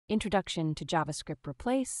Introduction to JavaScript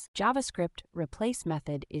Replace. JavaScript Replace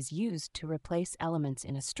method is used to replace elements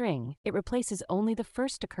in a string. It replaces only the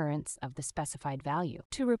first occurrence of the specified value.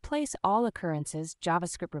 To replace all occurrences,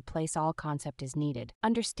 JavaScript Replace All concept is needed.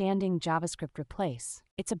 Understanding JavaScript Replace.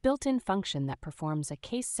 It's a built-in function that performs a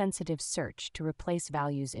case-sensitive search to replace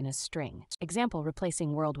values in a string. Example,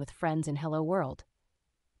 replacing world with friends in hello world.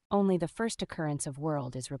 Only the first occurrence of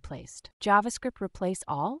world is replaced. JavaScript Replace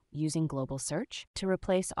All, using global search. To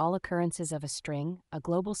replace all occurrences of a string, a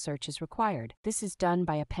global search is required. This is done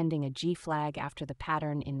by appending a G flag after the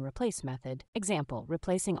pattern in replace method. Example,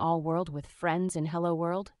 replacing all world with friends in hello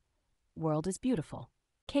world. World is beautiful.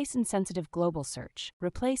 Case-insensitive global search.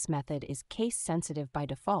 Replace method is case-sensitive by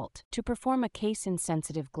default. To perform a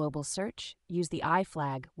case-insensitive global search, use the I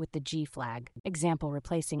flag with the G flag. Example,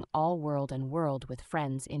 replacing all world and world with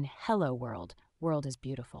friends in hello world. World is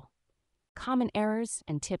beautiful. Common errors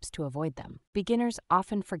and tips to avoid them. Beginners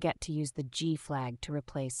often forget to use the G flag to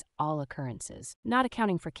replace all occurrences. Not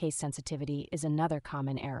accounting for case sensitivity is another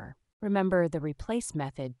common error. Remember, the replace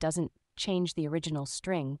method doesn't change the original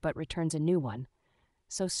string but returns a new one.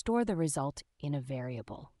 So store the result in a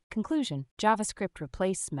variable. Conclusion: JavaScript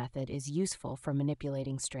Replace method is useful for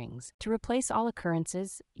manipulating strings. To replace all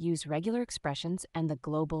occurrences, use regular expressions and the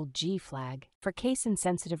global G flag. For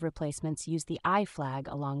case-insensitive replacements, use the I flag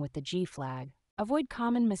along with the G flag. Avoid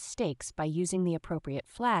common mistakes by using the appropriate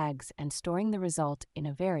flags and storing the result in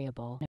a variable.